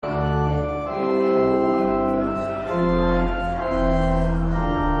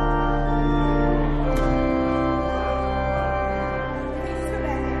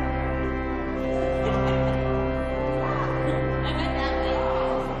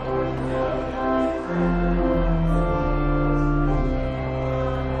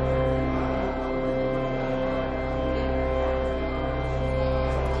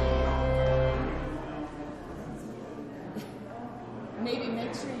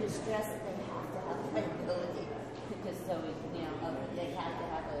too stressed that they have to have liability because so they have to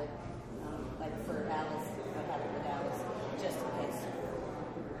have a like for Alice, what happened with Alice, just in case.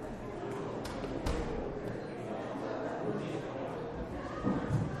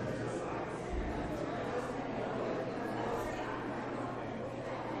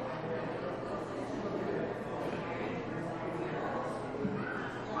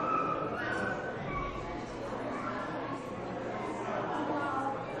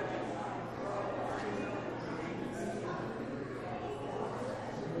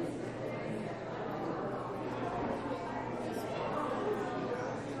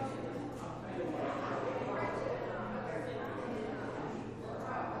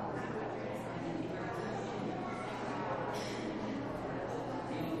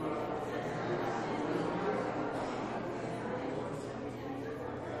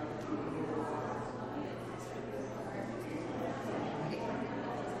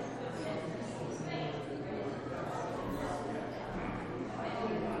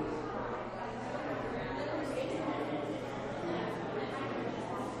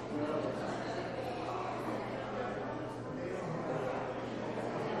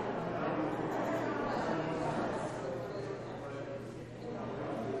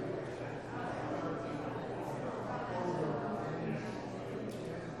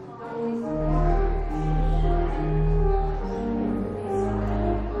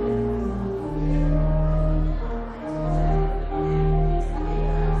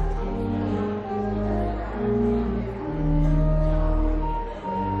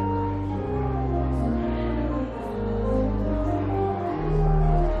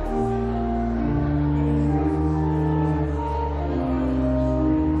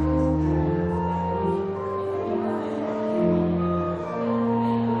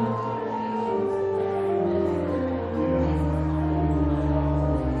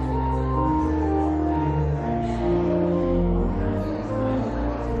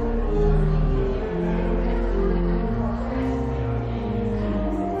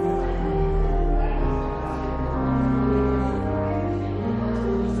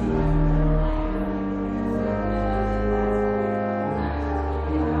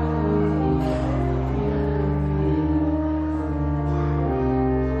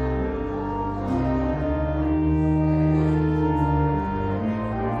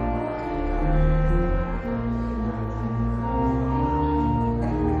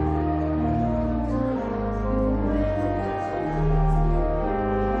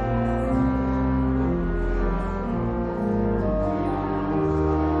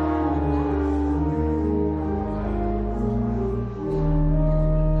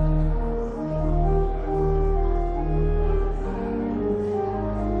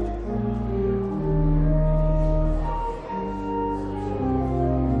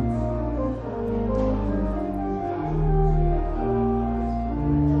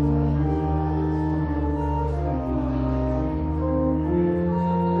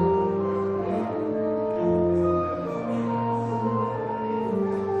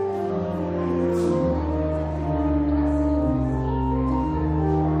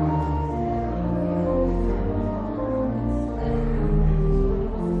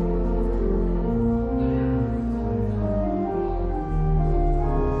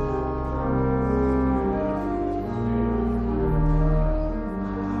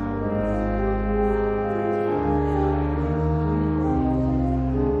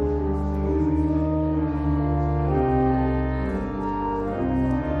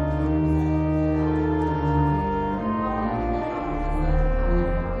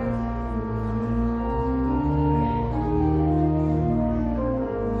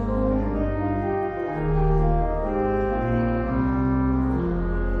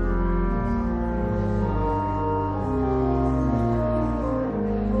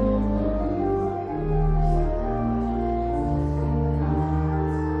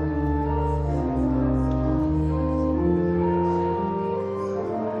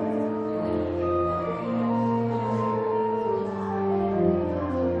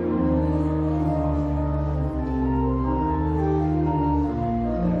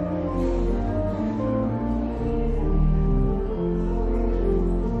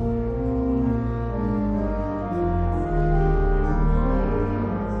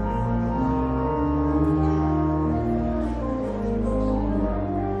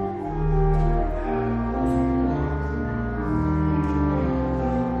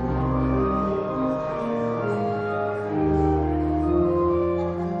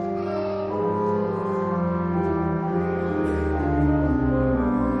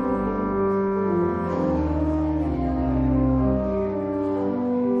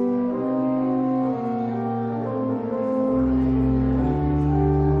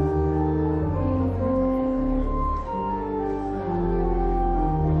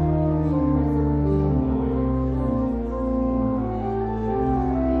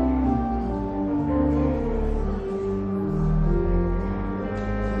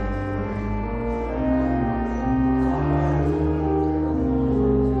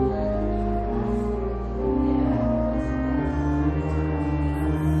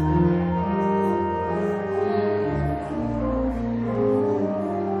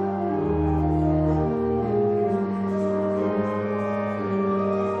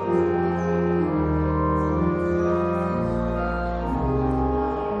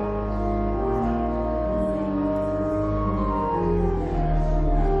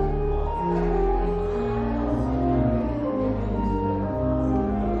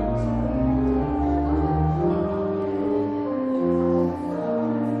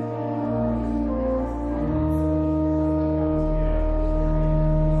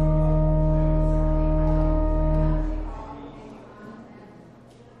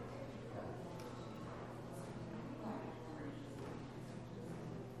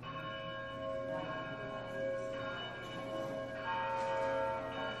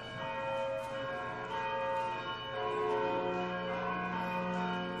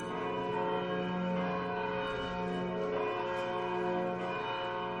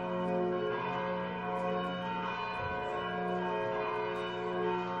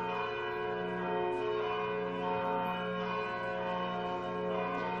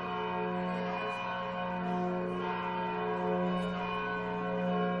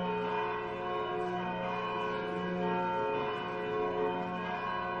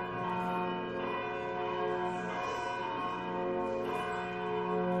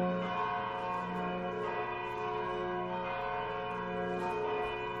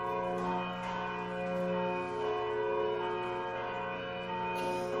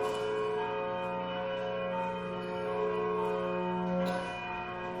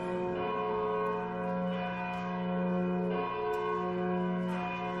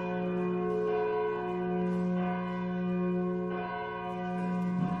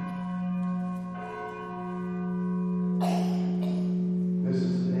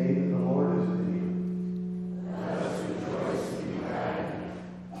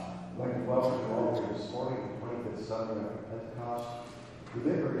 Sunday after Pentecost. The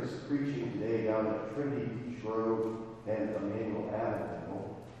vicar is preaching today down at Trinity Beach Road and Emmanuel Avenue.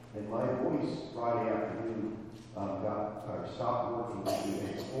 And my voice Friday afternoon stopped working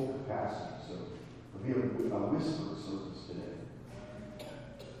at full capacity, so it'll be a whisper service today.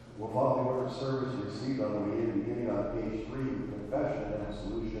 We'll follow the order of service received on the way in, beginning on page 3 with confession and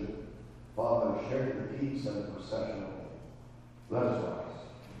absolution, followed by sharing the peace and the processional. Let us rise.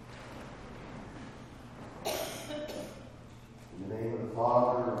 In the name of the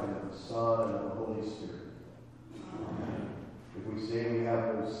Father, and of the Son, and of the Holy Spirit. Amen. If we say we have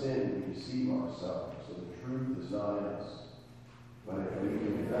no sin, we deceive ourselves, so the truth is not in us. But if we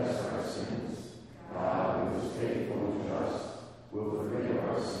confess our sins, God, who is faithful and just, will forgive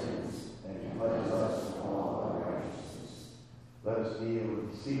our sins and cleanse us from all unrighteousness. Let us kneel and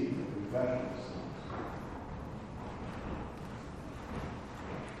receive the confession of sins.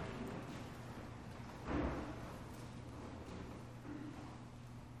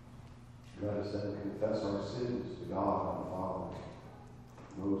 Let us then confess our sins to God and the Father.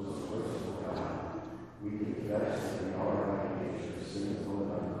 Most merciful God, we confess that in our right nature sinful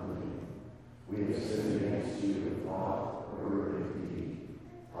and unclean. We have sinned against you in thought, word, and deed,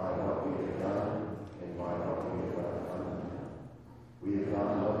 by what we have done and by what we have left undone. We have not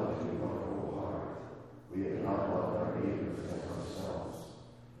loved you with our whole heart. We have not loved our neighbors as ourselves.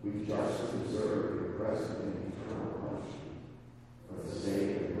 We justly deserve your present and eternal punishment. For the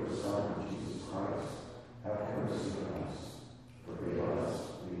sake of your Son, Jesus Christ, have mercy on us. Forgive us,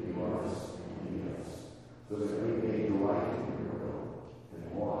 renew us, and lead us, so that we may delight in your will and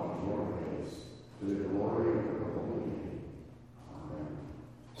walk in your ways, to the glory of your holy name. Amen.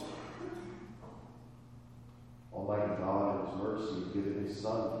 Almighty God, in his mercy, has given his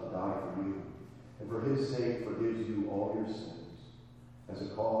Son to die for you, and for his sake forgives you all your sins. As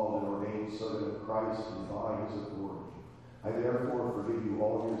a called and ordained servant of Christ and by his authority, I therefore forgive you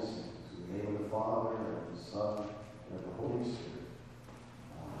all your sins. In the name of the Father, and of the Son, and of the Holy Spirit.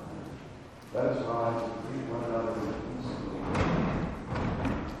 Amen. Let us rise and greet one another in peace.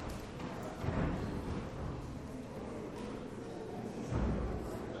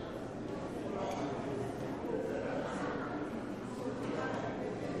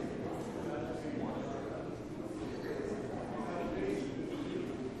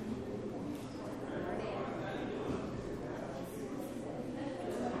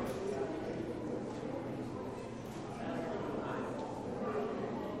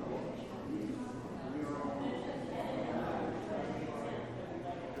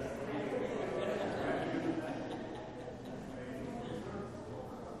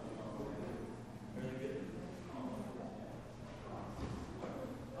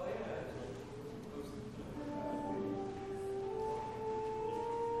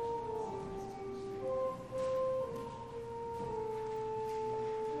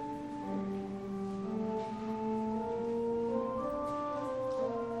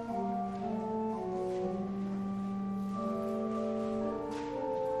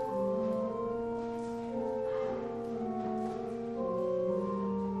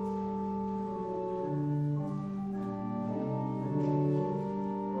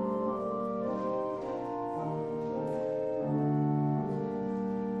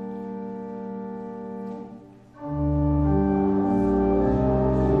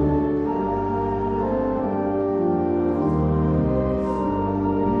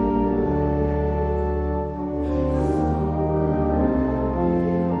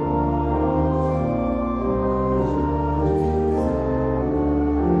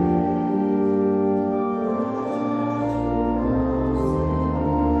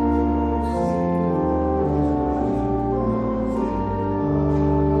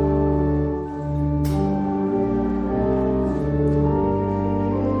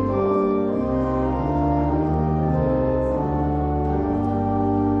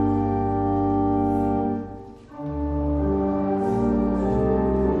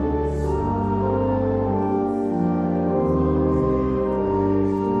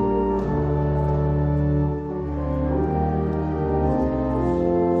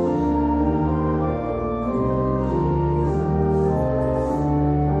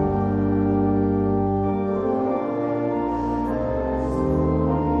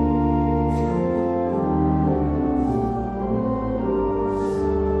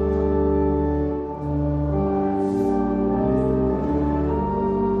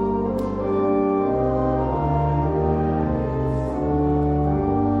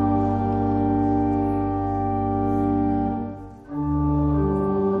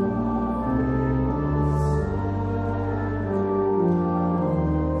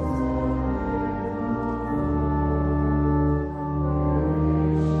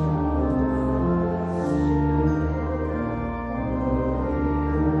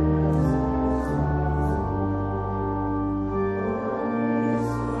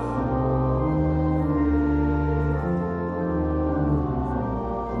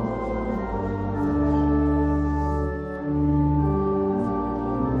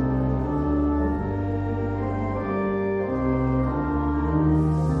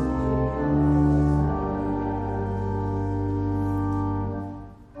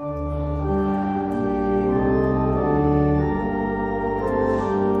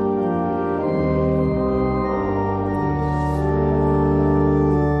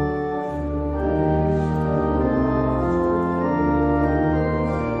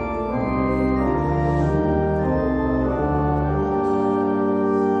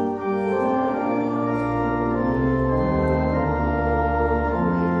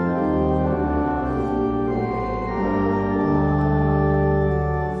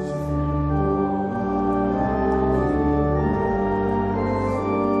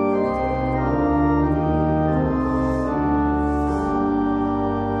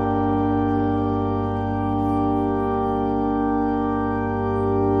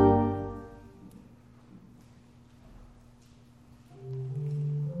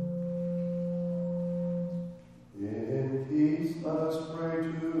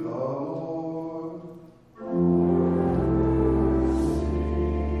 to the Lord.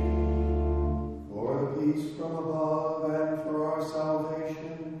 For the peace from above and for our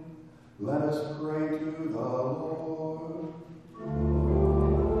salvation, let us pray to the Lord.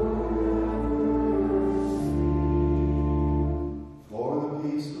 For the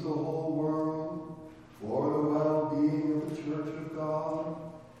peace of the whole world, for the well-being of the Church of God,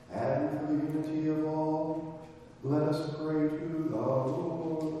 and for the unity of all, let us pray to the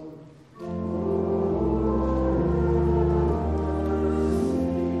Lord.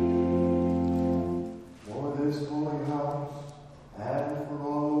 For this holy house, and for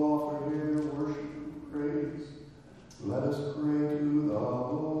all who offer here worship and praise, let us pray to the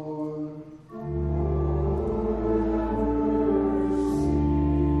Lord.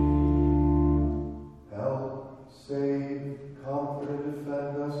 Help, save, comfort, and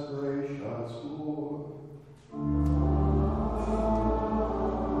defend us, gracious Lord.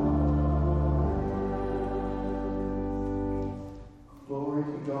 Glory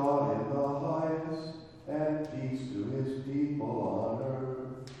to God in the highest, and peace to his people on earth.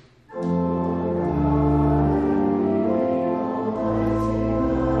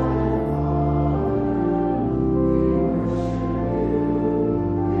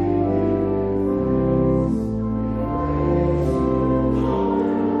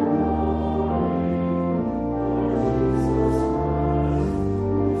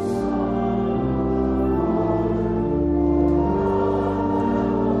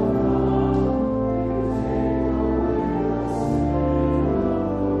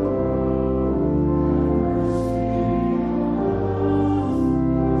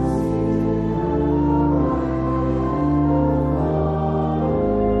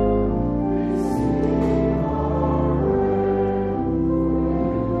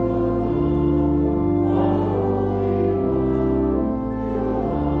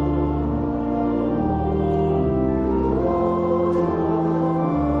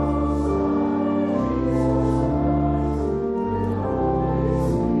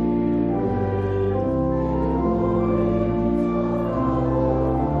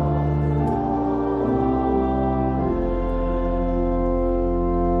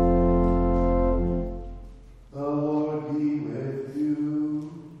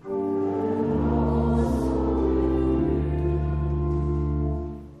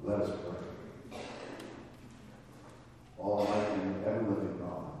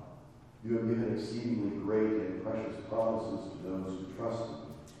 You have given exceedingly great and precious promises to those who trust in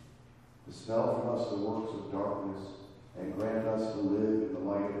you. Dispel from us the works of darkness and grant us to live in the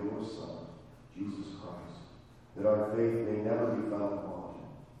light of your Son, Jesus Christ, that our faith may never be found wanting.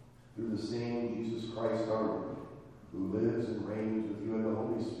 Through the same Jesus Christ our Lord, who lives and reigns with you in the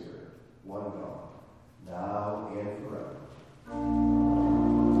Holy Spirit, one God, now and forever.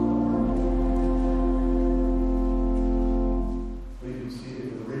 Please be seated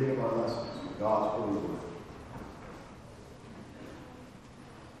for the reading of our lessons from God's holy word.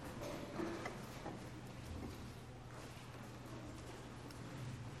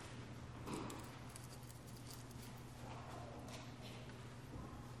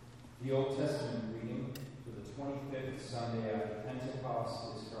 The Old Testament reading for the 25th Sunday after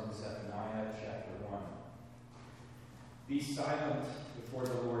Pentecost is from Zephaniah chapter 1. Be silent before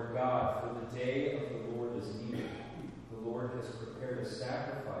the Lord God, for the day of the Lord is near. The Lord has prepared a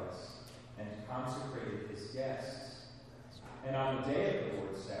sacrifice and consecrated his guests. And on the day of the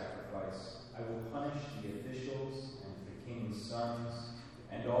Lord's sacrifice, I will punish the officials and the king's sons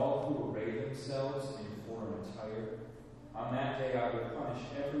and all who array themselves in foreign attire. On that day I will punish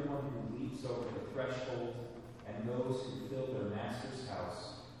everyone who leaps over the threshold and those who fill their master's house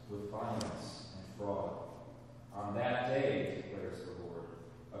with violence and fraud. On that day, declares the Lord,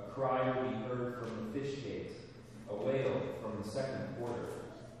 a cry will be heard from the fish gate, a wail from the second quarter,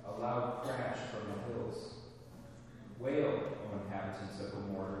 a loud crash from the hills. Wail, O inhabitants of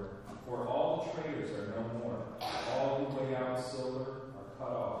Gomorrah, for all traitors are no more. All who weigh out silver are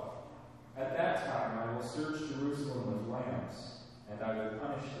cut off. At that time I will search Jerusalem with lambs, and I will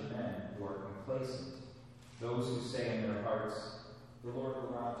punish the men who are complacent, those who say in their hearts, the Lord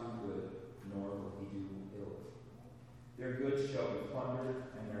will not do good, nor will he do ill. Their goods shall be plundered,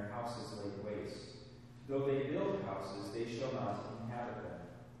 and their houses laid waste. Though they build houses, they shall not inhabit them.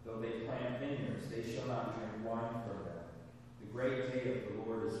 Though they plant vineyards, they shall not drink wine from them. The great day of the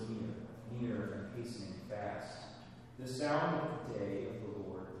Lord is near, near and hastening fast. The sound of the day of the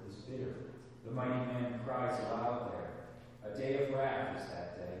Lord is bitter. The mighty man cries aloud there. A day of wrath is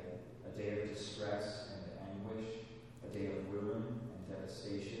that day, a day of distress and anguish, a day of ruin and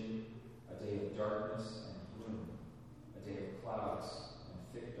devastation, a day of darkness and gloom, a day of clouds and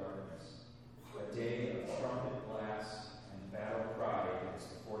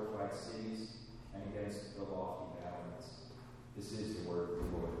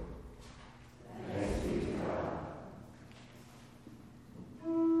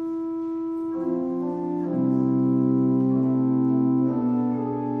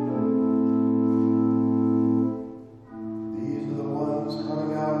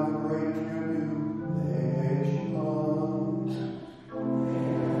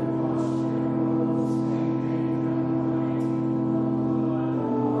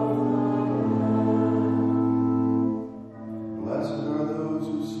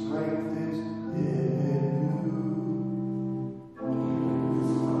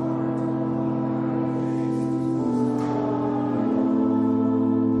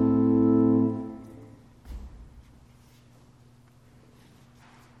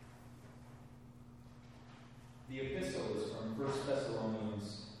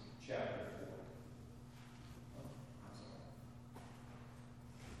Thessalonians chapter 4.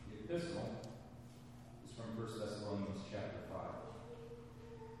 The epistle is from 1 Thessalonians chapter 5.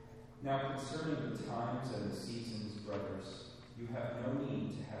 Now concerning the times and the seasons, brothers, you have no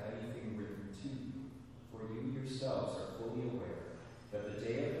need to have anything written to you, for you yourselves are fully aware that the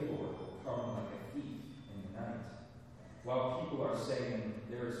day of the Lord will come like a thief in the night. While people are saying,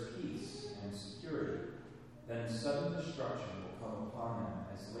 there is peace and security, then sudden destruction will come upon them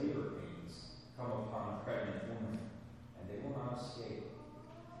as labor pains come upon a pregnant woman, and they will not escape.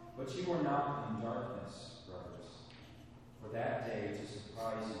 But you are not in darkness, brothers, for that day to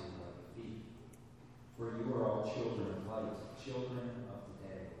surprise you like a thief. For you are all children of light, children of the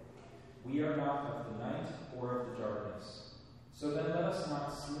day. We are not of the night or of the darkness. So then let us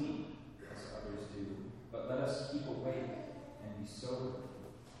not sleep, as others do, but let us keep awake and be sober.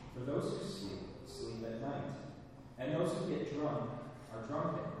 For those who sleep, sleep at night, and those who get drunk are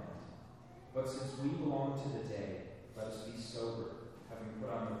drunk at night. But since we belong to the day, let us be sober, having put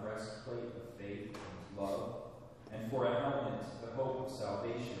on the breastplate of faith and love, and for a helmet the hope of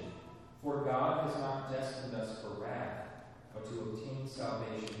salvation. For God has not destined us for wrath, but to obtain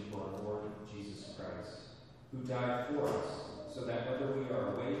salvation through our Lord Jesus Christ, who died for us, so that whether we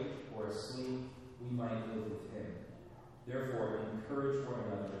are awake or asleep, we might live with him. Therefore, encourage one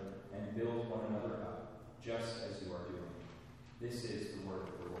another and build one another up, just as you are doing. This is the word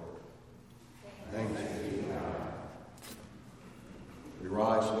of the Lord. Thanks be to God. We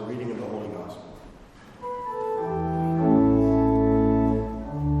rise to the reading of the Holy Gospel.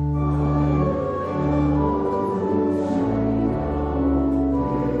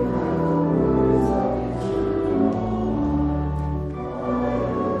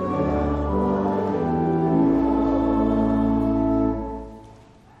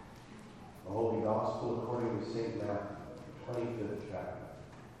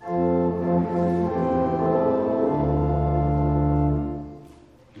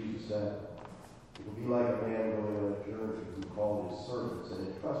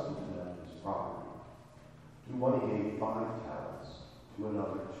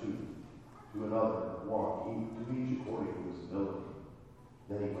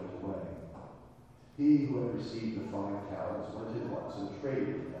 He who had received the 5 talents went at once and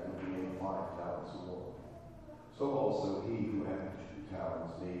traded them and made 5 talents more. So also he who had 2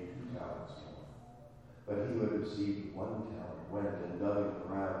 talents made 2 talents more. But he who had received 1 talent went and dug in the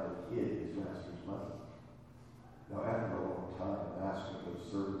ground and hid his master's money. Now after a long time, the master of those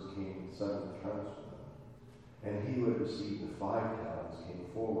servants came and settled accounts with them. And he who had received the 5 talents came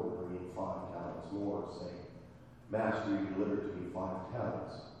forward, bringing 5 talents more, saying, Master, you delivered to me 5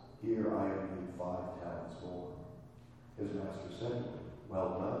 talents. Here I have made 5 talents more. His master said to him,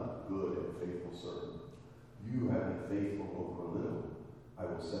 Well done, good and faithful servant. You have been faithful over a little. I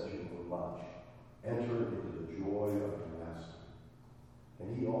will set you over much. Enter into the joy of your master.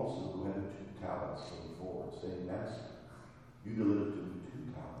 And he also, who had the 2 talents, came forward, saying, Master, you delivered to me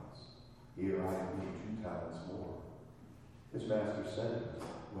 2 talents. Here I have made 2 talents more. His master said to him,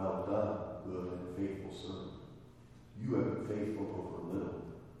 Well done, good and faithful servant. You have been faithful over a little.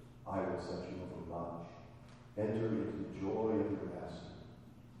 I will set you over much. Enter into the joy of your master.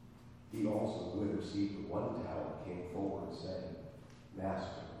 He also, who had received the 1 talent, came forward, saying,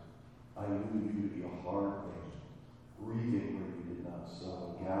 Master, I knew you to be a hard man, reaping where you did not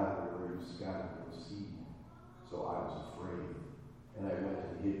sow, and gathering where you scattered no seed. So I was afraid, and I went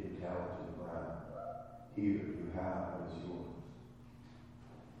and hid the talent in the ground. Here you have what is yours.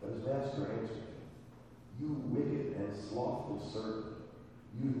 But his master answered him, You wicked and slothful servant.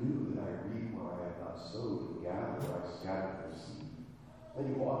 You knew that I reap where I have not sowed and gather where I scattered no seed. Then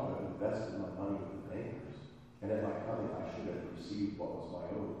you ought to have invested my money with the bankers, and at my coming I should have received what was my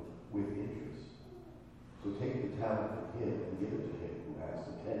own with interest. So take the talent from him and give it to him who has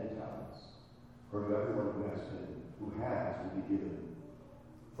the 10 talents. For to everyone who has will be given.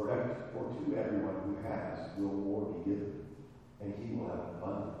 For to everyone who has will more be given, and he will have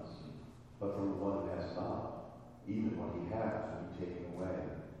abundance. But from the one who has not, even what he has will be taken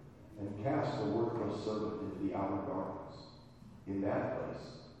away. And cast the worthless servant into the outer darkness. In that place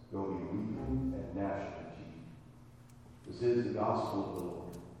there will be weeping and gnashing of teeth. This is the gospel of the Lord.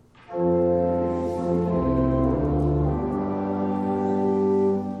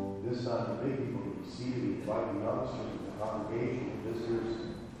 This time, the big people to be seated, we invite the youngsters of the congregation and visitors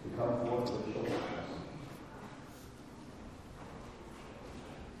to come forth to the children.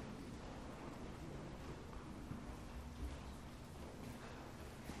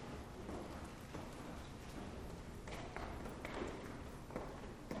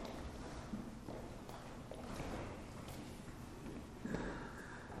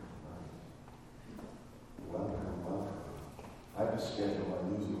 the schedule.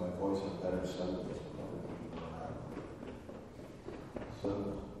 I'm losing my voice. I better study this. So,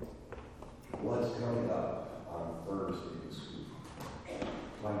 what's coming up on Thursday this week?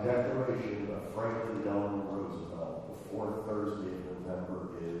 My declaration of Franklin Delano Roosevelt before Thursday of November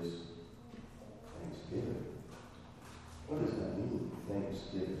is Thanksgiving. What does that mean,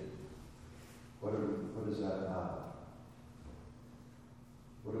 Thanksgiving? What is that about?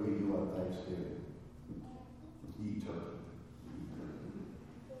 What do we do on Thanksgiving? Eat turkey.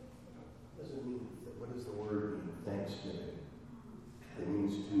 What does it mean? What does the word mean, Thanksgiving? It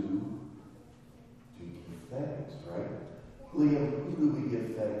means to give thanks, right? Liam, who do we give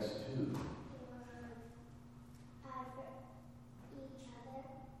thanks to? Each other.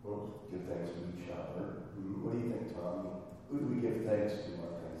 Well, give thanks to each other. What do you think, Tommy? Who do we give thanks to on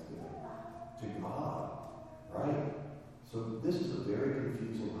Thanksgiving? To God, right? So this is a very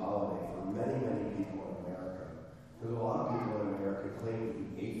confusing holiday for many, many people in America. Because a lot of people in America claim to be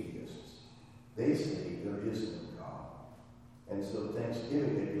atheists. They say there is no God. And so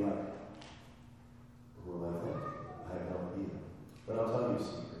Thanksgiving, they'd be like, who am I thinking? I have no idea. But I'll tell you a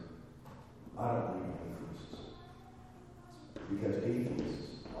secret. I don't believe in atheists. Because atheists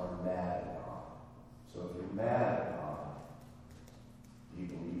are mad at God. So if you're mad at God, do you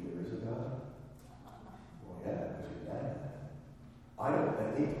believe there is a God? Well, yeah, because you're mad at Him. I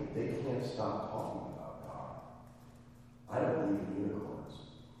think they can't stop talking about God. I don't believe in unicorns.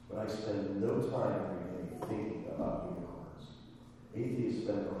 But I spend no time every day thinking about unicorns. Atheists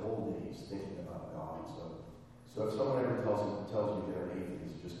spend their whole days thinking about God. So if someone ever tells me they're an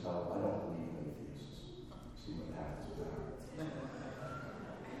atheist, just tell them I don't believe in atheists. See what happens with that.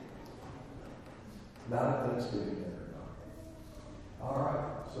 Not at Thanksgiving dinner. All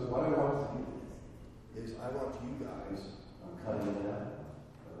right. So what I want to do is I want you guys. I'm cutting it out.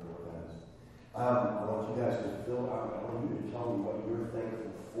 I don't know what that is. I want you guys to fill out. I want you to tell me what you're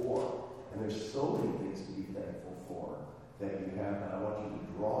thankful for. And there's so many things to be thankful for that you have, and I want you to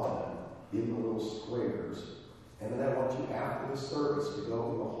draw them in the little squares. And then I want you, after the service, to go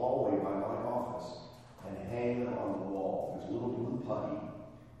in the hallway by my office and hang them on the wall. There's a little blue putty,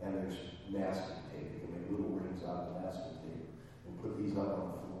 and there's masking tape. You can make little rings out of masking tape and put these up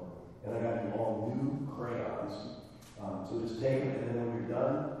on the floor. And I got you all new crayons. So just take them, and then when you're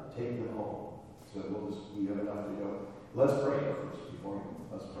done, take them home. So we have enough to go. Let's pray first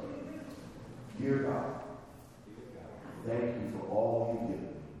let's pray. Dear God, thank you for all you've given me.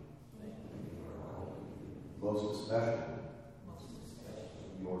 Most especially,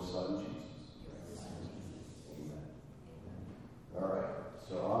 your Son, Jesus. Amen. All right.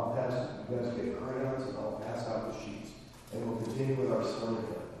 So I'll pass, you guys get crayons, and I'll pass out the sheets. And we'll continue with our sermon.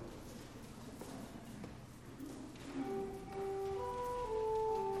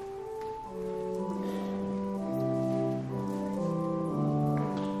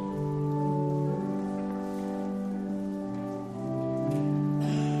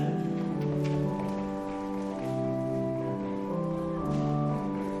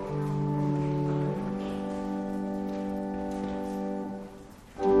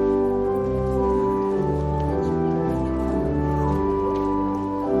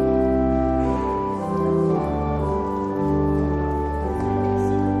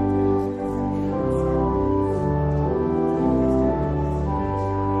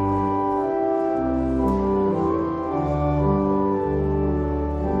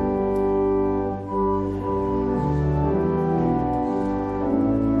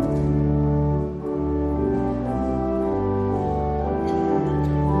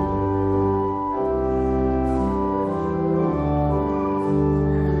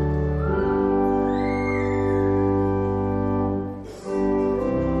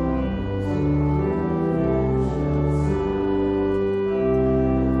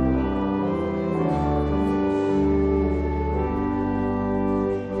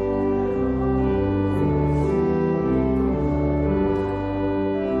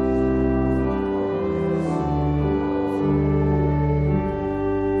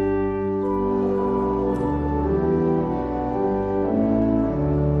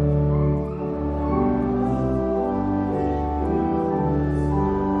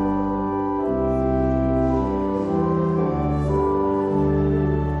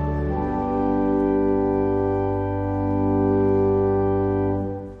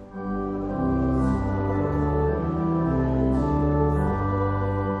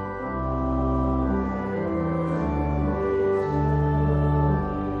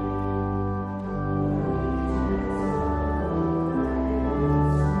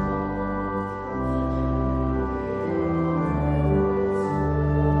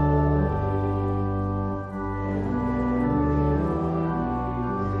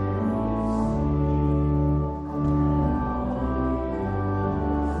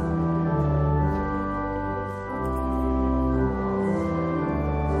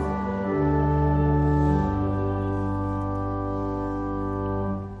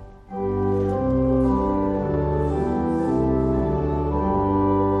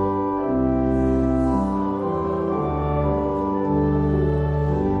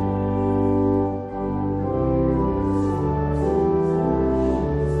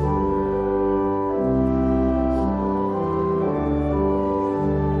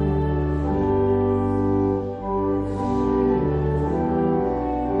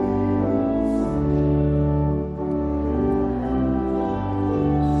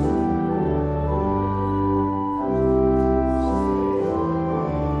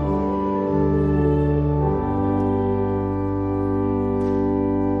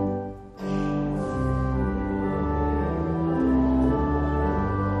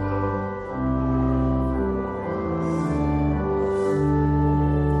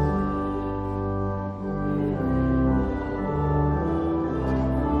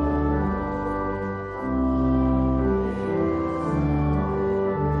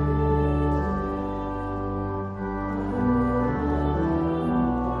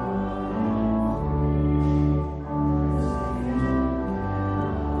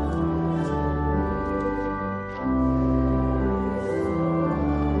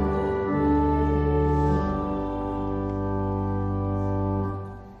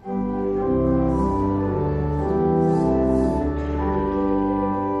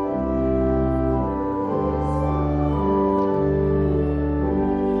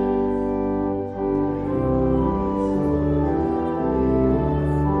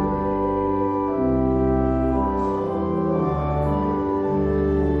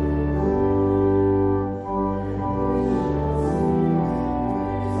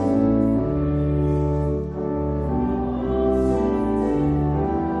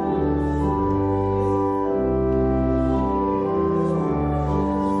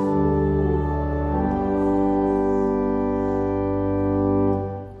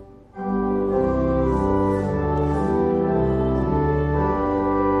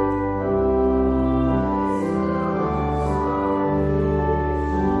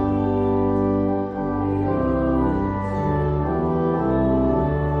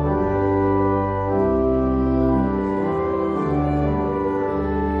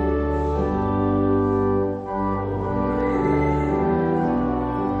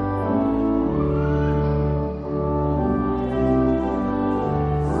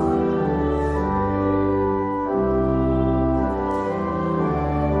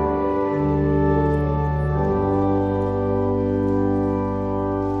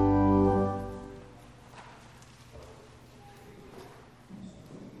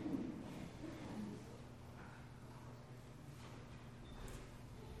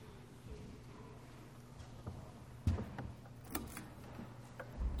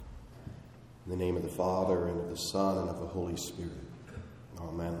 In the name of the Father, and of the Son, and of the Holy Spirit.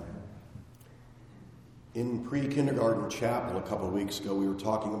 Amen. In pre-kindergarten chapel a couple of weeks ago, we were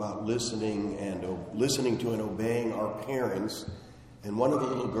talking about listening to and obeying our parents. And one of the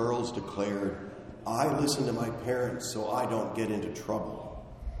little girls declared, "I listen to my parents so I don't get into trouble."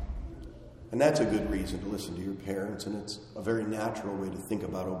 And that's a good reason to listen to your parents, and it's a very natural way to think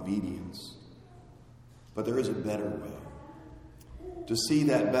about obedience. But there is a better way. To see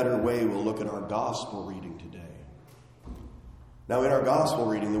that better way, we'll look at our gospel reading today. Now, in our gospel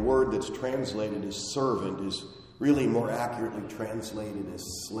reading, the word that's translated as servant is really more accurately translated as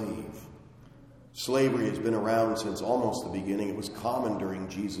slave. Slavery has been around since almost the beginning. It was common during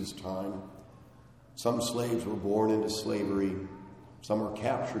Jesus' time. Some slaves were born into slavery. Some were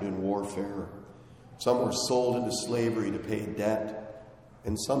captured in warfare. Some were sold into slavery to pay a debt.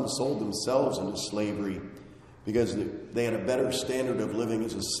 And some sold themselves into slavery because they had a better standard of living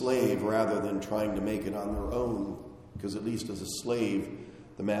as a slave rather than trying to make it on their own. Because at least as a slave,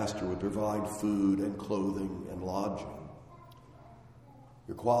 the master would provide food and clothing and lodging.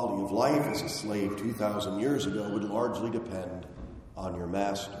 Your quality of life as a slave 2,000 years ago would largely depend on your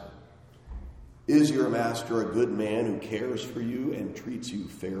master. Is your master a good man who cares for you and treats you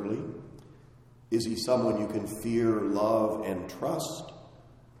fairly? Is he someone you can fear, love, and trust?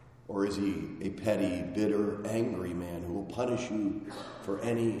 Or is he a petty, bitter, angry man who will punish you for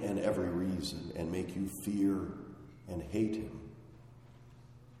any and every reason and make you fear and hate him?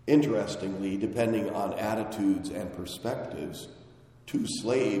 Interestingly, depending on attitudes and perspectives, two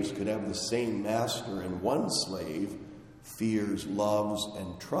slaves could have the same master, and one slave fears, loves,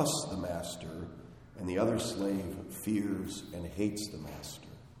 and trusts the master, and the other slave fears and hates the master.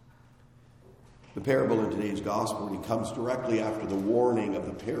 The parable in today's gospel reading comes directly after the warning of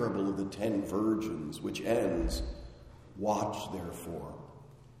the parable of the 10 virgins, which ends, "Watch therefore,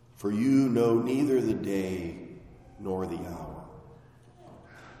 for you know neither the day nor the hour."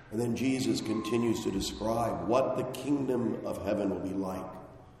 And then Jesus continues to describe what the kingdom of heaven will be like.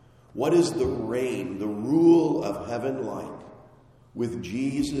 What is the reign, the rule of heaven like, with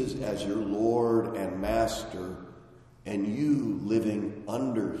Jesus as your Lord and Master, and you living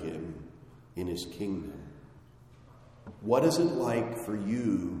under him in his kingdom? What is it like for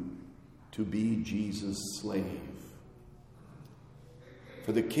you to be Jesus' slave?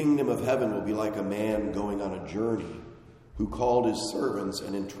 For the kingdom of heaven will be like a man going on a journey who called his servants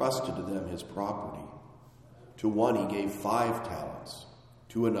and entrusted to them his property. To one he gave 5 talents,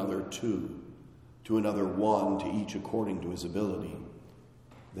 to another 2, to another 1, to each according to his ability.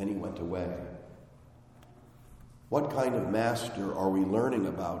 Then he went away. What kind of master are we learning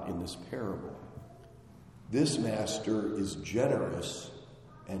about in this parable? This master is generous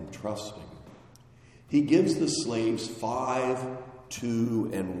and trusting. He gives the slaves 5, 2,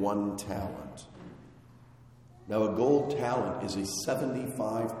 and 1 talent. Now, a gold talent is a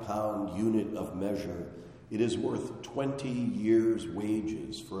 75-pound unit of measure. It is worth 20 years'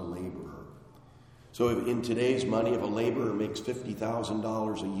 wages for a laborer. So in today's money, if a laborer makes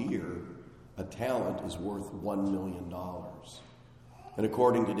 $50,000 a year, a talent is worth $1 million. And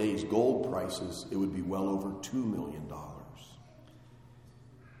according to today's gold prices, it would be well over $2 million.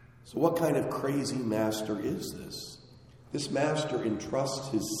 So what kind of crazy master is this? This master entrusts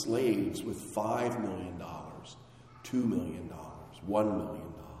his slaves with $5 million, $2 million, $1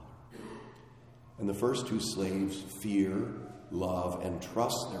 million. And the first 2 slaves fear, love, and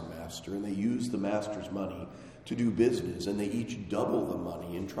trust their master, and they use the master's money to do business, and they each double the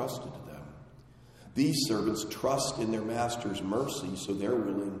money entrusted to them. These servants trust in their master's mercy, so they're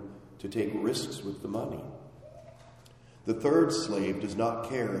willing to take risks with the money. The third slave does not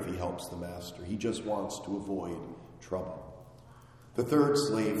care if he helps the master. He just wants to avoid trouble. The third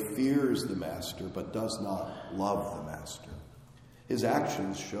slave fears the master, but does not love the master. His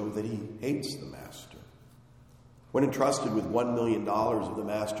actions show that he hates the master. When entrusted with $1 million of the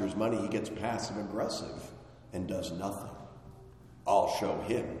master's money, he gets passive-aggressive and does nothing. I'll show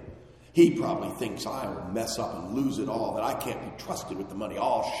him. He probably thinks I will mess up and lose it all, that I can't be trusted with the money.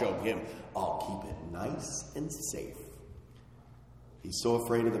 I'll show him. I'll keep it nice and safe. He's so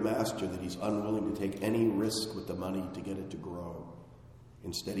afraid of the master that he's unwilling to take any risk with the money to get it to grow.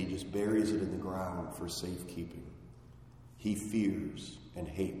 Instead, he just buries it in the ground for safekeeping. He fears and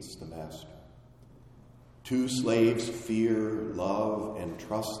hates the master. 2 slaves fear, love, and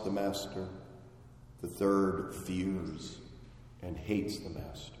trust the master. The third fears and hates the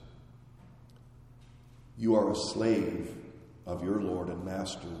master. You are a slave of your Lord and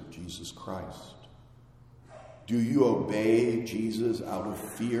Master, Jesus Christ. Do you obey Jesus out of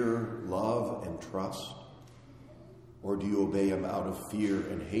fear, love, and trust? Or do you obey him out of fear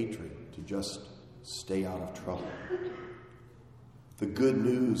and hatred to just stay out of trouble? The good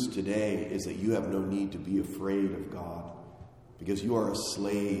news today is that you have no need to be afraid of God, because you are a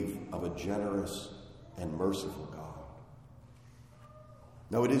slave of a generous and merciful God.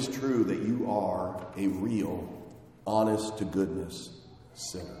 Now, it is true that you are a real, honest-to-goodness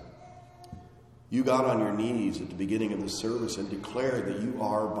sinner. You got on your knees at the beginning of the service and declared that you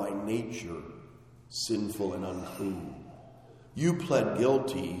are by nature sinful and unclean. You pled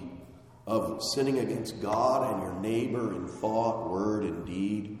guilty of sinning against God and your neighbor in thought, word, and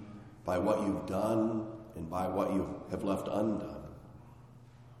deed by what you've done and by what you have left undone.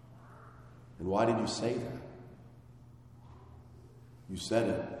 And why did you say that? You said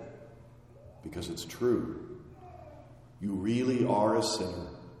it because it's true. You really are a sinner.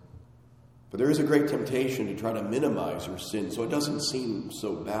 But there is a great temptation to try to minimize your sin so it doesn't seem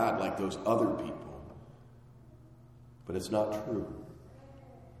so bad like those other people. But it's not true.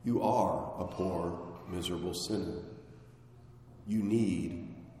 You are a poor, miserable sinner. You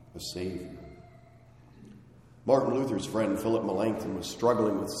need a Savior. Martin Luther's friend Philip Melanchthon was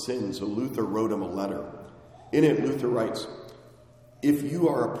struggling with sin, so Luther wrote him a letter. In it, Luther writes, "If you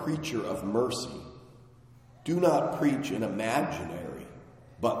are a preacher of mercy, do not preach an imaginary,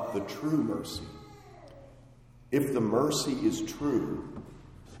 but the true mercy. If the mercy is true,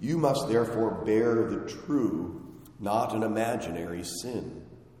 you must therefore bear the true, not an imaginary sin.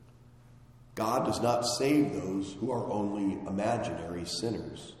 God does not save those who are only imaginary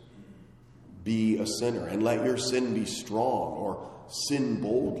sinners. Be a sinner, and let your sin be strong, or sin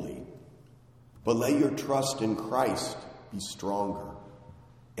boldly. But let your trust in Christ be stronger,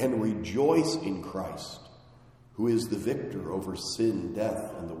 and rejoice in Christ, who is the victor over sin,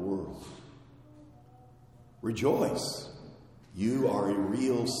 death, and the world. Rejoice. You are a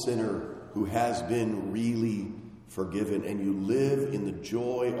real sinner who has been really forgiven, and you live in the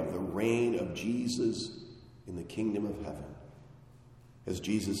joy of the reign of Jesus in the kingdom of heaven. As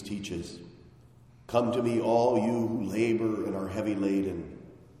Jesus teaches, "Come to me, all you who labor and are heavy laden,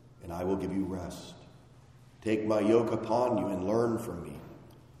 and I will give you rest. Take my yoke upon you and learn from me,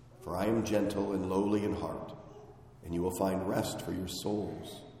 for I am gentle and lowly in heart, and you will find rest for your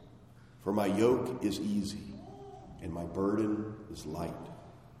souls. For my yoke is easy, and my burden is light."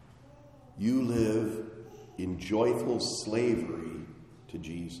 You live in joyful slavery to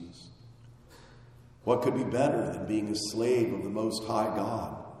Jesus. What could be better than being a slave of the Most High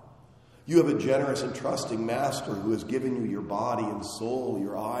God? You have a generous and trusting master who has given you your body and soul,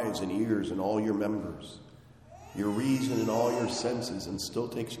 your eyes and ears and all your members, your reason and all your senses, and still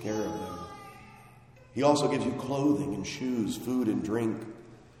takes care of them. He also gives you clothing and shoes, food and drink,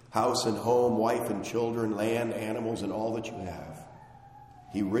 house and home, wife and children, land, animals, and all that you have.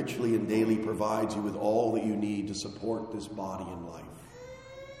 He richly and daily provides you with all that you need to support this body and life.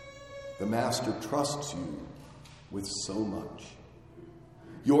 The Master trusts you with so much.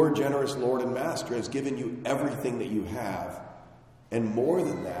 Your generous Lord and Master has given you everything that you have, and more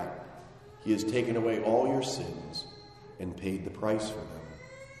than that, He has taken away all your sins and paid the price for them.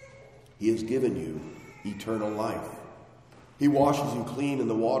 He has given you eternal life. He washes you clean in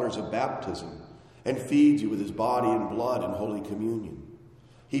the waters of baptism and feeds you with His body and blood in Holy Communion.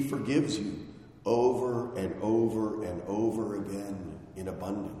 He forgives you over and over and over again in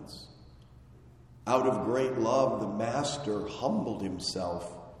abundance. Out of great love, the Master humbled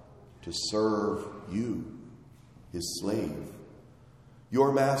Himself to serve you, His slave.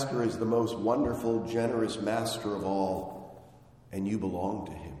 Your Master is the most wonderful, generous Master of all, and you belong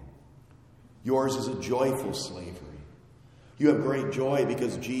to Him. Yours is a joyful slavery. You have great joy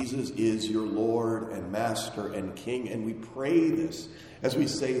because Jesus is your Lord and Master and King, and we pray this as we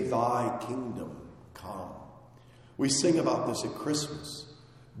say, "Thy kingdom come." We sing about this at Christmas.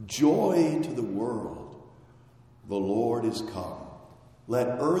 Joy to the world, the Lord is come.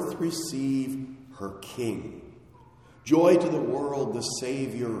 Let earth receive her King. Joy to the world, the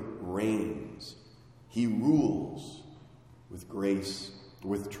Savior reigns. He rules with grace,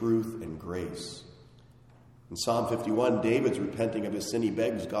 with truth and grace. In Psalm 51, David's repenting of his sin. He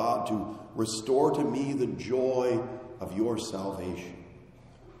begs God to restore to me the joy of your salvation.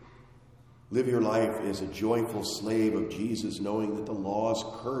 Live your life as a joyful slave of Jesus, knowing that the law's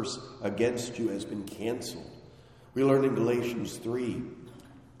curse against you has been canceled. We learned in Galatians 3,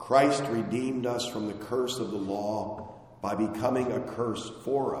 Christ redeemed us from the curse of the law by becoming a curse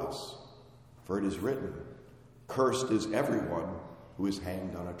for us. For it is written, "Cursed is everyone who is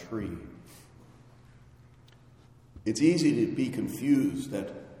hanged on a tree." It's easy to be confused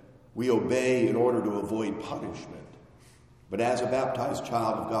that we obey in order to avoid punishment. But as a baptized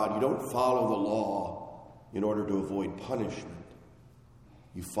child of God, you don't follow the law in order to avoid punishment.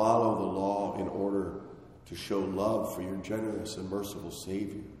 You follow the law in order to show love for your generous and merciful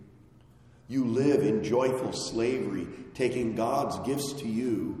Savior. You live in joyful slavery, taking God's gifts to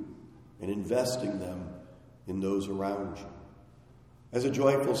you and investing them in those around you. As a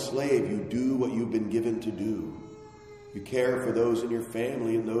joyful slave, you do what you've been given to do. You care for those in your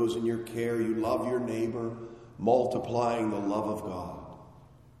family and those in your care. You love your neighbor, multiplying the love of God.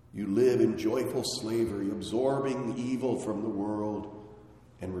 You live in joyful slavery, absorbing evil from the world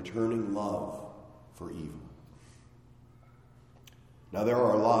and returning love for evil. Now, there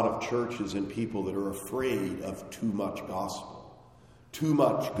are a lot of churches and people that are afraid of too much gospel, too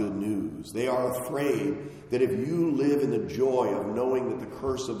much good news. They are afraid that if you live in the joy of knowing that the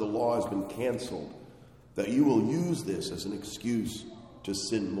curse of the law has been canceled, that you will use this as an excuse to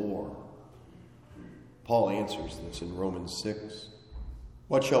sin more. Paul answers this in Romans 6.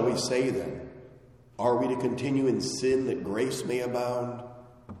 What shall we say then? Are we to continue in sin that grace may abound?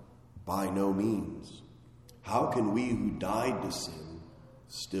 By no means. How can we who died to sin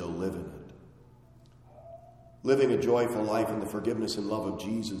still live in it? Living a joyful life in the forgiveness and love of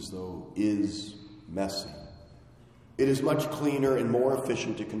Jesus, though, is messy. It is much cleaner and more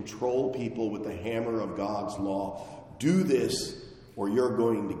efficient to control people with the hammer of God's law. Do this or you're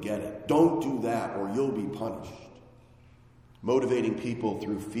going to get it. Don't do that or you'll be punished. Motivating people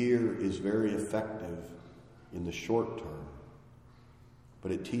through fear is very effective in the short term,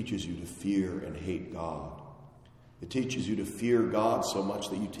 but it teaches you to fear and hate God. It teaches you to fear God so much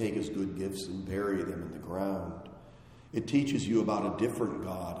that you take his good gifts and bury them in the ground. It teaches you about a different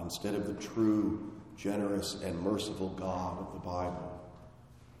God instead of the true, generous, and merciful God of the Bible.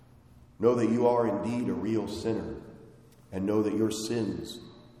 Know that you are indeed a real sinner, and know that your sins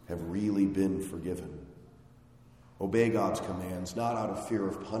have really been forgiven. Obey God's commands, not out of fear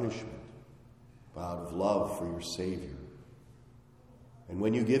of punishment, but out of love for your Savior. And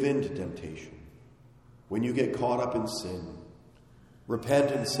when you give in to temptation, when you get caught up in sin,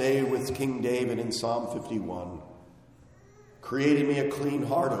 repent and say with King David in Psalm 51, "Create in me a clean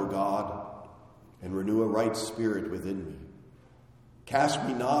heart, O God, and renew a right spirit within me. Cast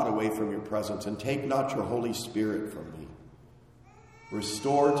me not away from your presence, and take not your Holy Spirit from me.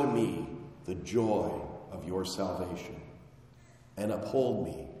 Restore to me the joy of your salvation, and uphold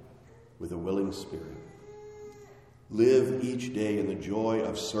me with a willing spirit." Live each day in the joy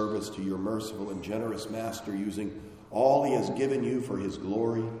of service to your merciful and generous Master, using all he has given you for his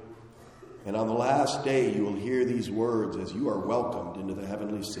glory. And on the last day you will hear these words as you are welcomed into the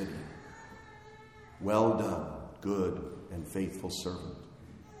heavenly city. "Well done, good and faithful servant.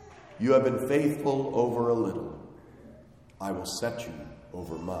 You have been faithful over a little. I will set you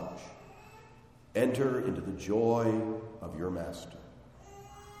over much. Enter into the joy of your Master."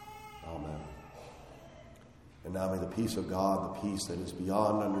 Amen. And now may the peace of God, the peace that is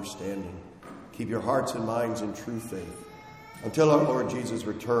beyond understanding, keep your hearts and minds in true faith until our Lord Jesus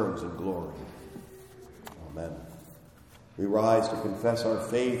returns in glory. Amen. We rise to confess our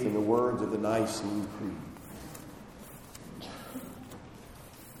faith in the words of the Nicene Creed.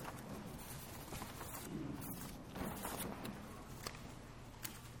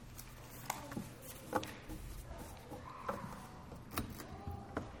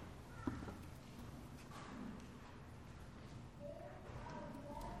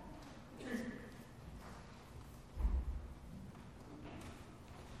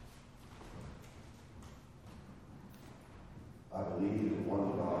 I believe in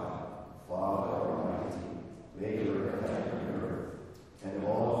one God, Father Almighty,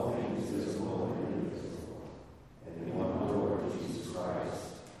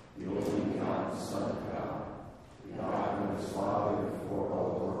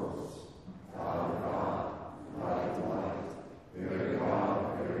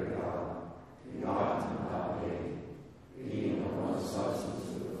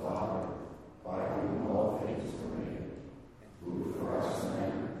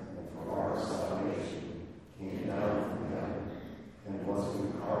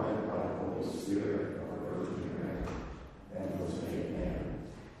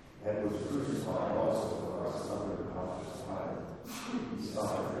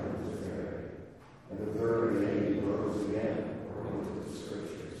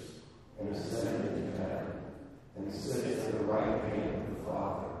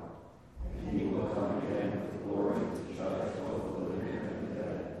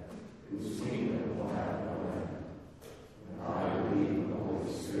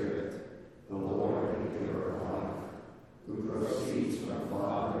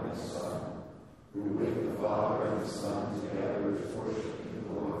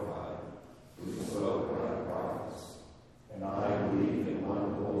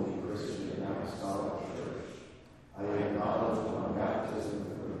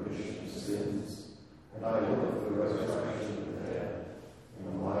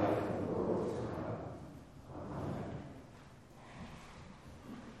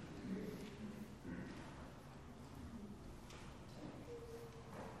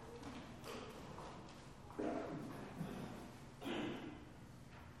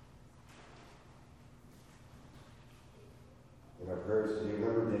 prayers today.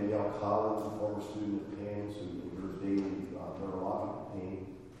 Remember Danielle Collins, a former student at PANS who endures daily neurological pain.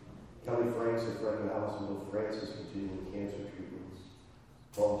 Kelly Franks, a friend of Allisonville Francis, continuing cancer treatments.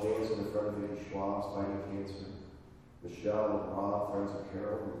 Paul Jansen, a friend of Vicky Schwab's, fighting cancer. Michelle and Rob, friends of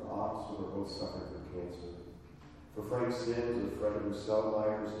Carol and Ox, who are both suffering from cancer. For Frank Sims, a friend of Rousseau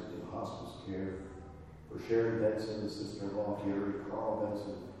Myers, who's in hospice care. For Sharon Benson, the sister-in-law of Gary Carl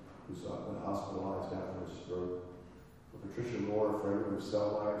Benson, who's been hospitalized after a stroke. For Patricia Moore, a friend of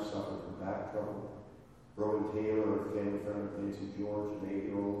Rousseau Myers, suffering from back trouble. Rowan Taylor, a family friend of Nancy George, an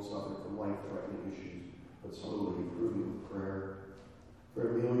 8-year-old, suffering from life-threatening issues, but slowly improving with prayer.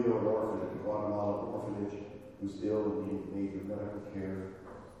 For Emilio, an orphan at the Guatemala Orphanage, who's ill and needing major medical care.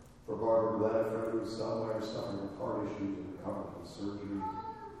 For Barbara Glenn, a friend of Rousseau Myers, suffering with heart issues and recovering from surgery.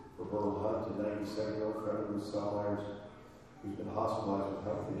 For Burl Hunt, a 97-year-old friend of Rousseau Myers, who's been hospitalized with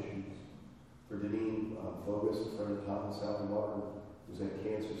health issues. For Deneen Bogus, a friend of Thomas Allen Martin, who's had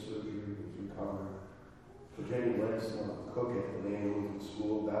cancer surgery, who's recovering. For Jenny Lenson, a cook at the Land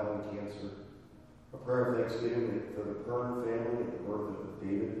School, battling cancer. A prayer of thanksgiving for the Kern family at the birth of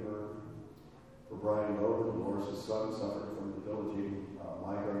David Kern. For Brian Logan, Dolores' son, suffering from debilitating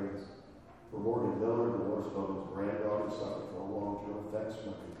migraines. For Morgan Miller, Dolores Logan's granddaughter, suffering from long-term effects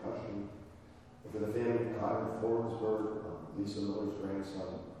from a concussion. And for the family of Kyle Forsberg, Lisa Miller's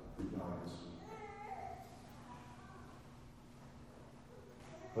grandson, who died this week.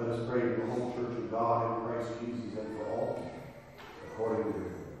 Let us pray to the whole Church of God in Christ Jesus and for all people, according to your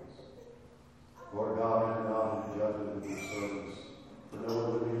will. Lord God, enter not into judgment with your servants, for no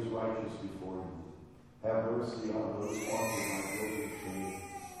one living is righteous before you. Have mercy on those walking by guilt and shame,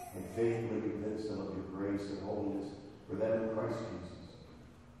 and faithfully convince them of your grace and holiness for them in Christ Jesus.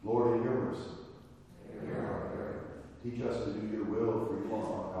 Lord, in your mercy, teach us to do your will, for you are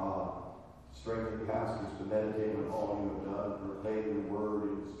our God. Strengthen pastors to meditate on all you have done, proclaim your word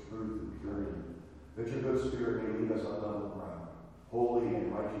in its truth and purity, that your good spirit may lead us on level ground, holy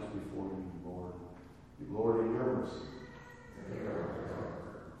and righteous before you, Lord. Lord, in your mercy.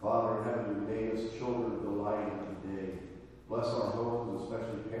 Father in heaven, you made us children of the light of today. Bless our homes,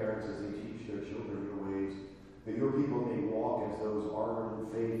 especially parents, as they teach their children your ways, that your people may walk as those armored in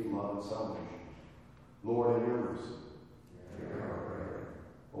faith, love, and salvation. Lord, in your mercy.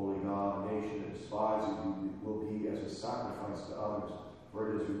 Holy God, a nation that despises you will be as a sacrifice to others,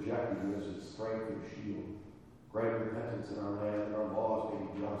 for it has rejected you as its strength and shield. Grant repentance in our land, and our laws may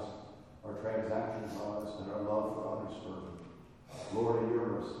be just, our transactions honest, and our love for others firm. Lord, in your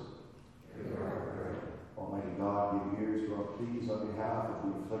mercy. Almighty God, give ears to our pleas on behalf of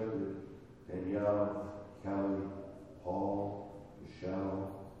the afflicted, Danielle, Kelly, Paul,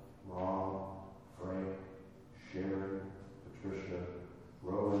 Michelle, Rob, Frank, Sharon, Patricia,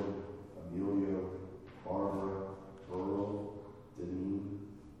 Rowan, Emilio, Barbara, Earl, Deneen,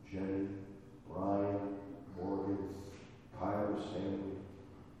 Jenny, Brian, Morgan, Kyler's family,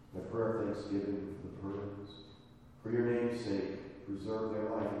 and a prayer of thanksgiving for the Perkins. For your name's sake, preserve their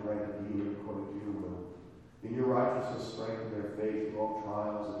life and grant them healing according to your will. In your righteousness, strengthen their faith through all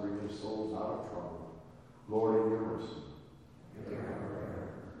trials and bring their souls out of trouble. Lord, in your mercy.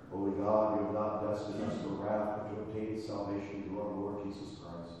 Holy God, you have not destined us for wrath, but to obtain salvation through our Lord Jesus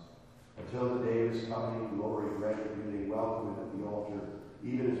Christ. Until the day of his coming in glory, grant that we may welcome him at the altar,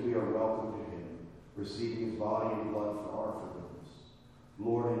 even as we are welcome to him, receiving his body and blood for our forgiveness.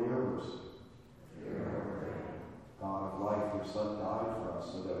 Lord, in your mercy. God of life, your Son died for us,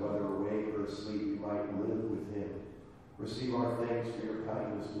 so that whether awake or asleep, we might live with him. Receive our thanks for your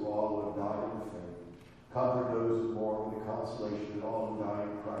kindness to all who have died in faith. Comfort those who mourn with the consolation that all who die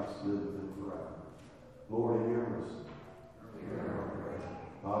in Christ live with him forever. Lord, in your mercy.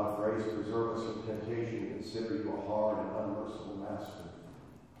 God of grace, preserve us from temptation and consider you a hard and unmerciful master.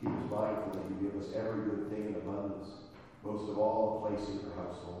 Keep us mindful that you give us every good thing in abundance, most of all a place in your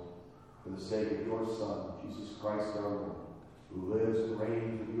household. For the sake of your Son, Jesus Christ our Lord, who lives and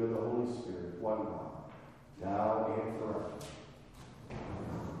reigns with you in the Holy Spirit, one God, now and forever.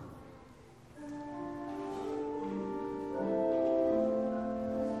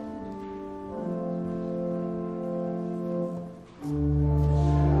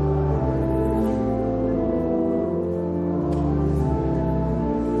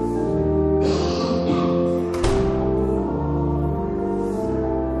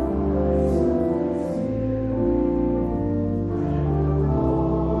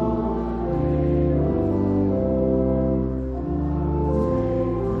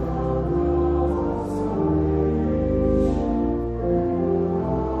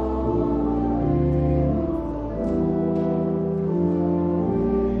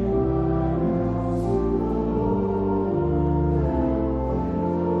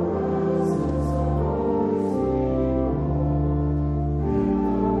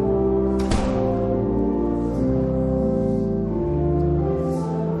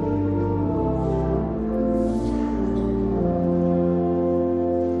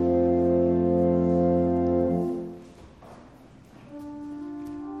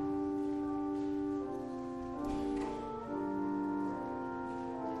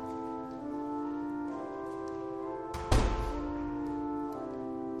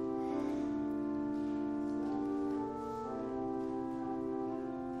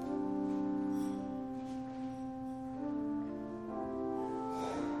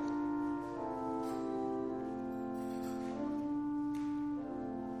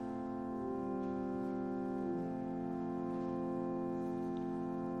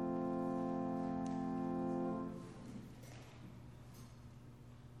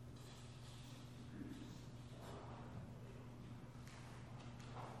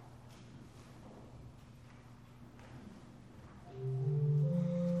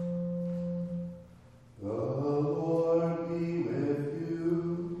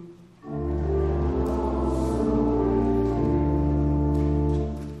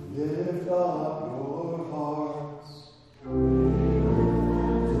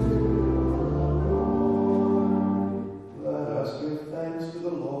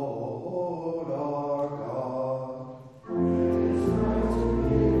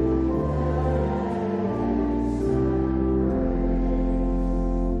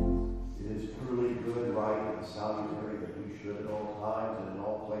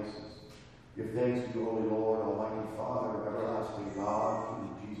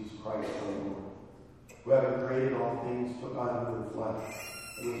 who having created all things took on human flesh,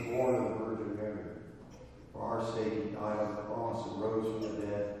 and was born of the Virgin Mary. For our sake he died on the cross and rose from the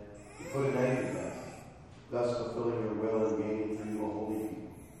dead, to put an end to death, thus fulfilling your will and gaining for you a holy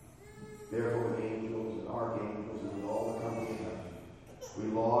people. Therefore with angels and archangels and with all the company of heaven, we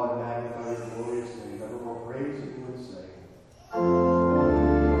laud and magnify your glorious name, evermore praise you and say,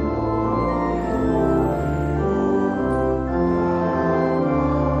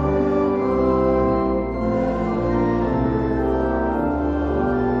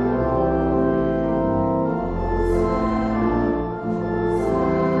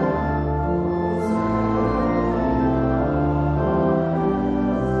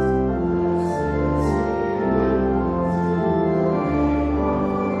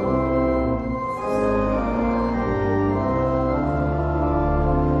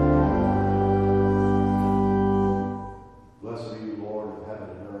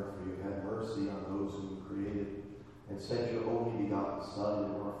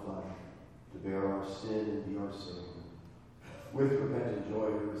 with repentant joy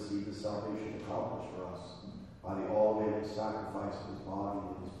we receive the salvation accomplished for us by the all-living sacrifice of his body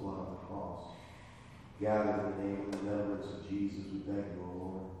and his blood on the cross. Gather in the name and remembrance of Jesus, we beg you, O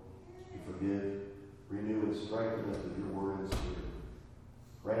Lord, to forgive, renew, and strengthen us with your word and spirit.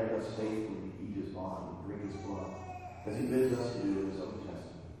 Grant us faithfully to eat his body and drink his blood, as he bids us to do in his own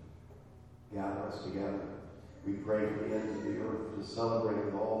testament. Gather us together, we pray, for the ends of the earth, to celebrate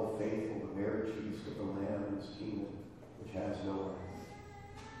with all the faithful the marriage feast of the Lamb and his kingdom, which has no end.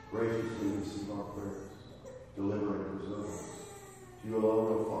 Graciously receive our prayers, deliver and preserve us. To you alone,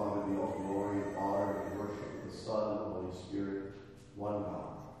 O Father, be all glory and honor and worship of the Son and the Holy Spirit, one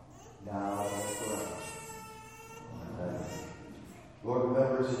God, now and forever. Amen. Lord,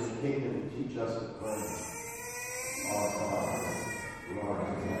 remember us in your kingdom and teach us to pray. Our Father, who art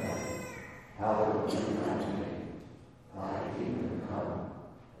in heaven, hallowed be thy name. Thy kingdom come,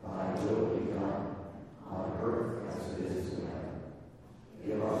 thy will be done, on earth as it is in heaven.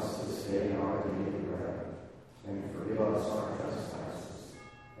 Give us this day our daily bread, and forgive us our trespasses,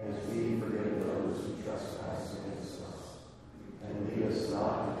 as we forgive those who trespass against us. And lead us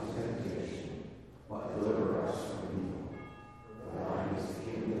not into temptation, but deliver us from evil. For thine is the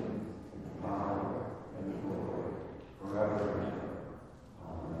kingdom, and the power, and the glory, forever and ever.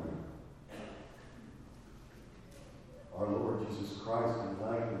 Amen. Our Lord Jesus Christ, in the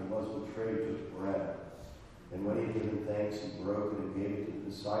night when he was betrayed, took bread. And when he had given thanks, he broke it and gave it to the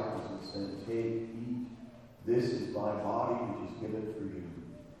disciples and said, Take, eat. This is my body which is given for you.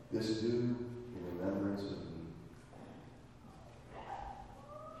 This do in remembrance of me.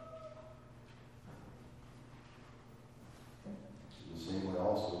 In the same way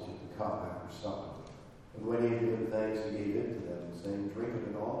also he took the cup after supper. And when he had given thanks, he gave it to them, saying, Drink of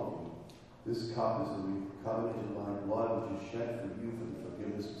it, all of you. This cup is the new covenant in my blood, which is shed for you for the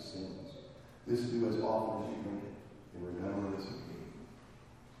forgiveness of sins. This do as often as you drink it, in remembrance of me.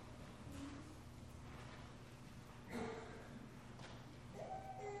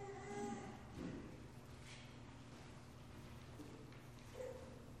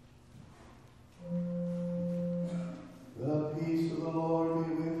 The peace of the Lord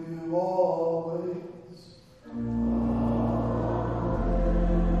be with you always.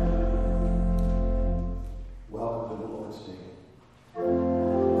 Welcome to the Lord's table.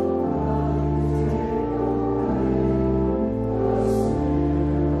 Yes.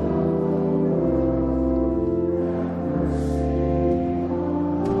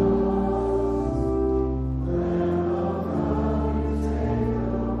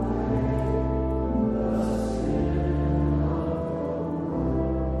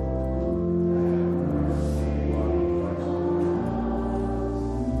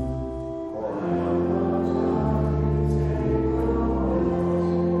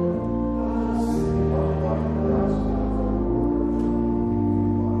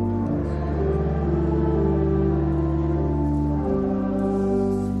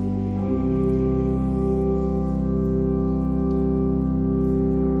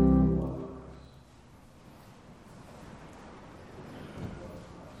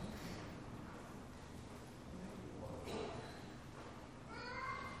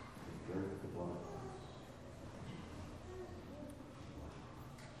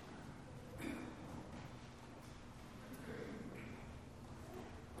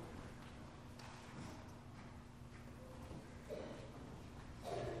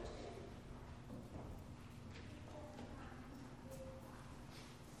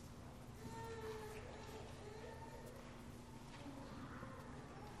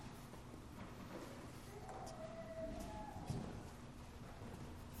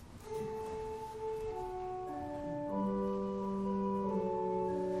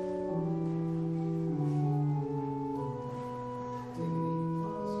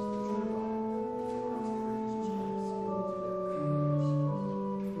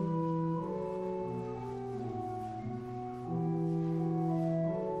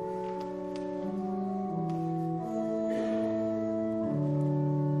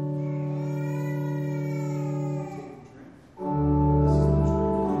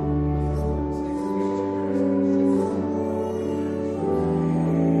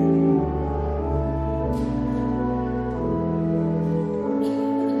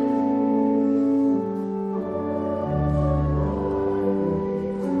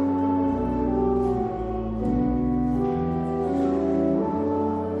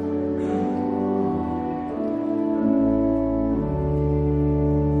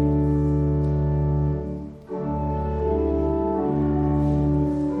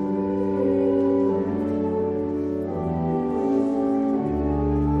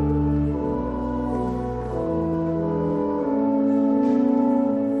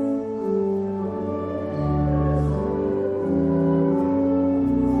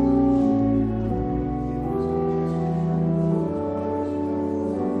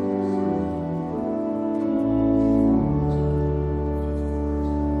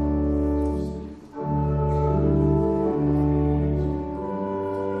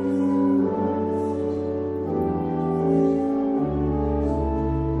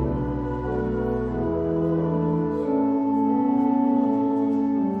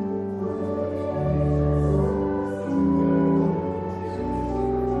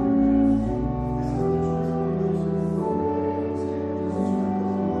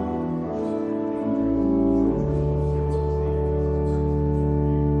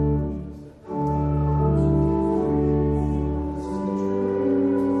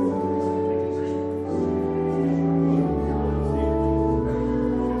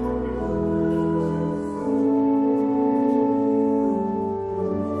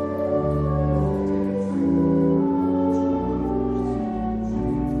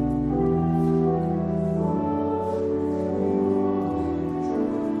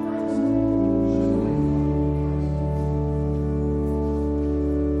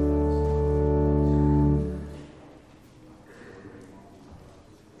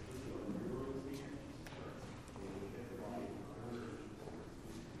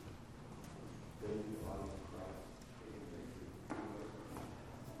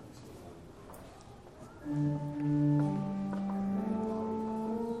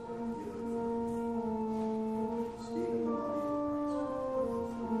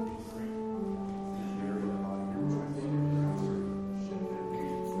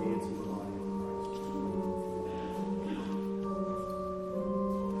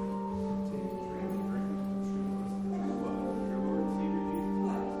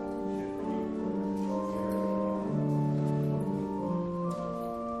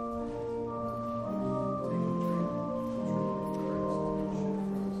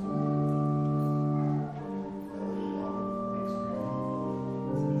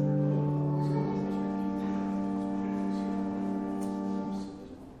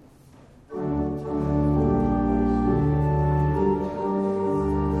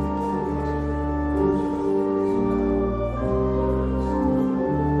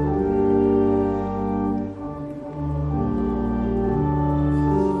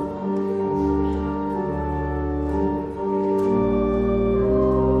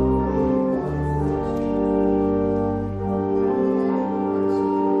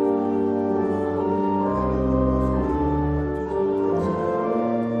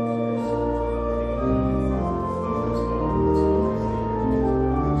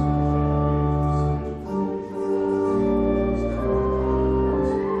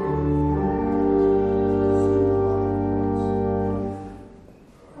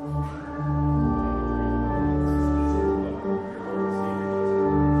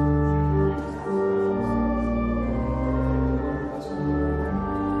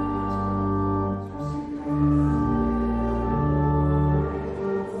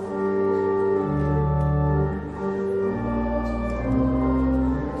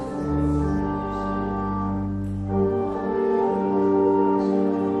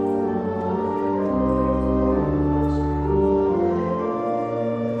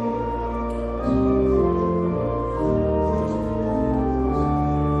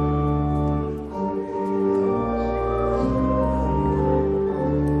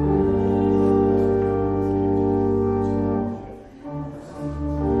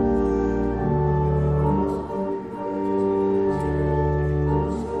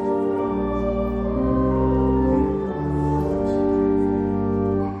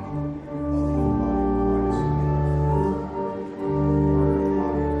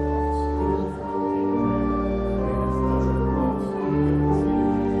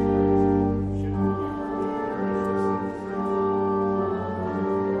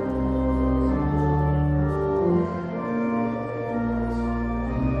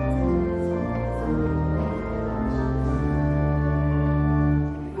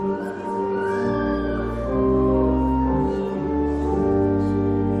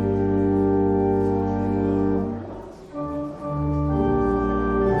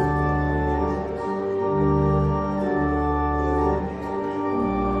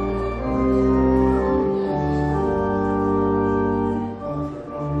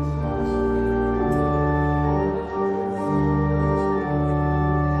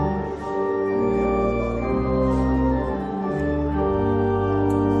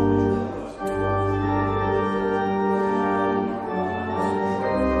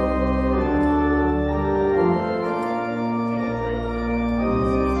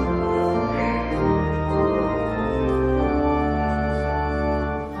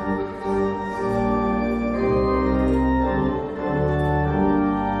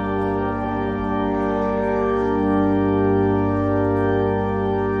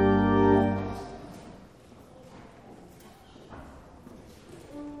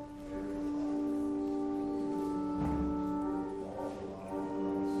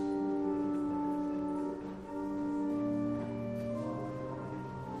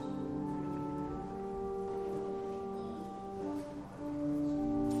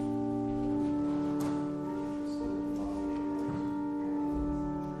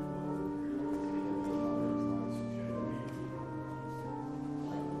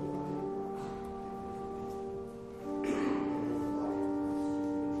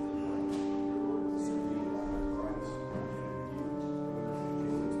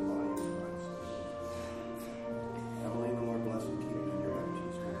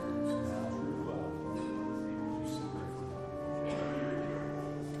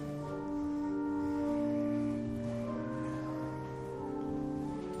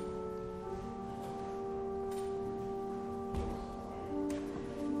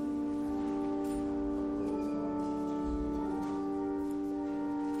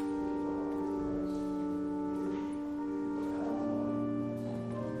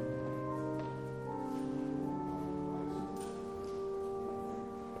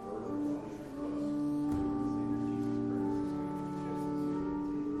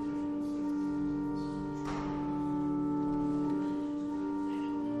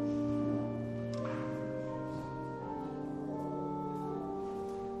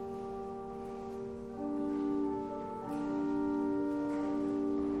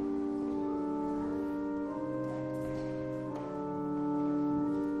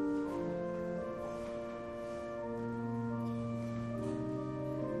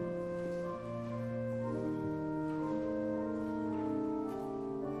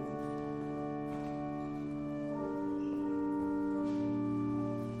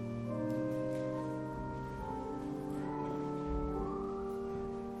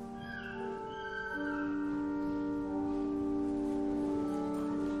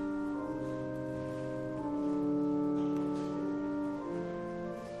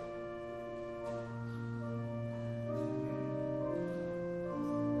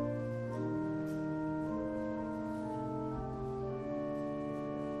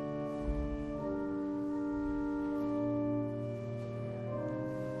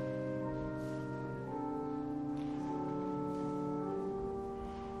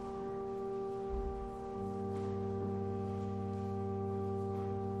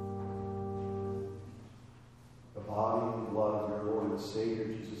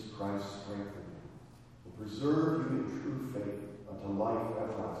 life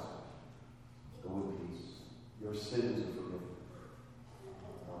everlasting. Go in peace. Your sins are forgiven.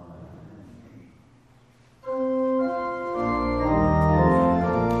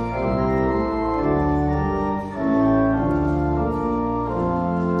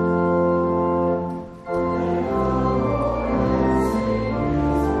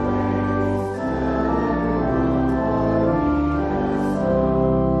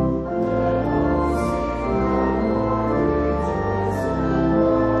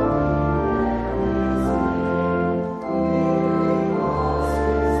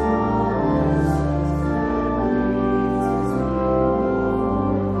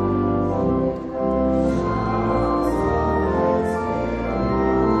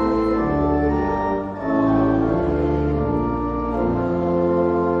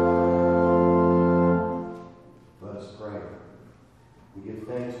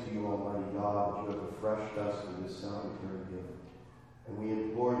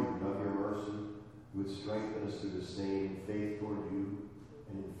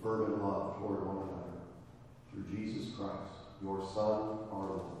 Your Son,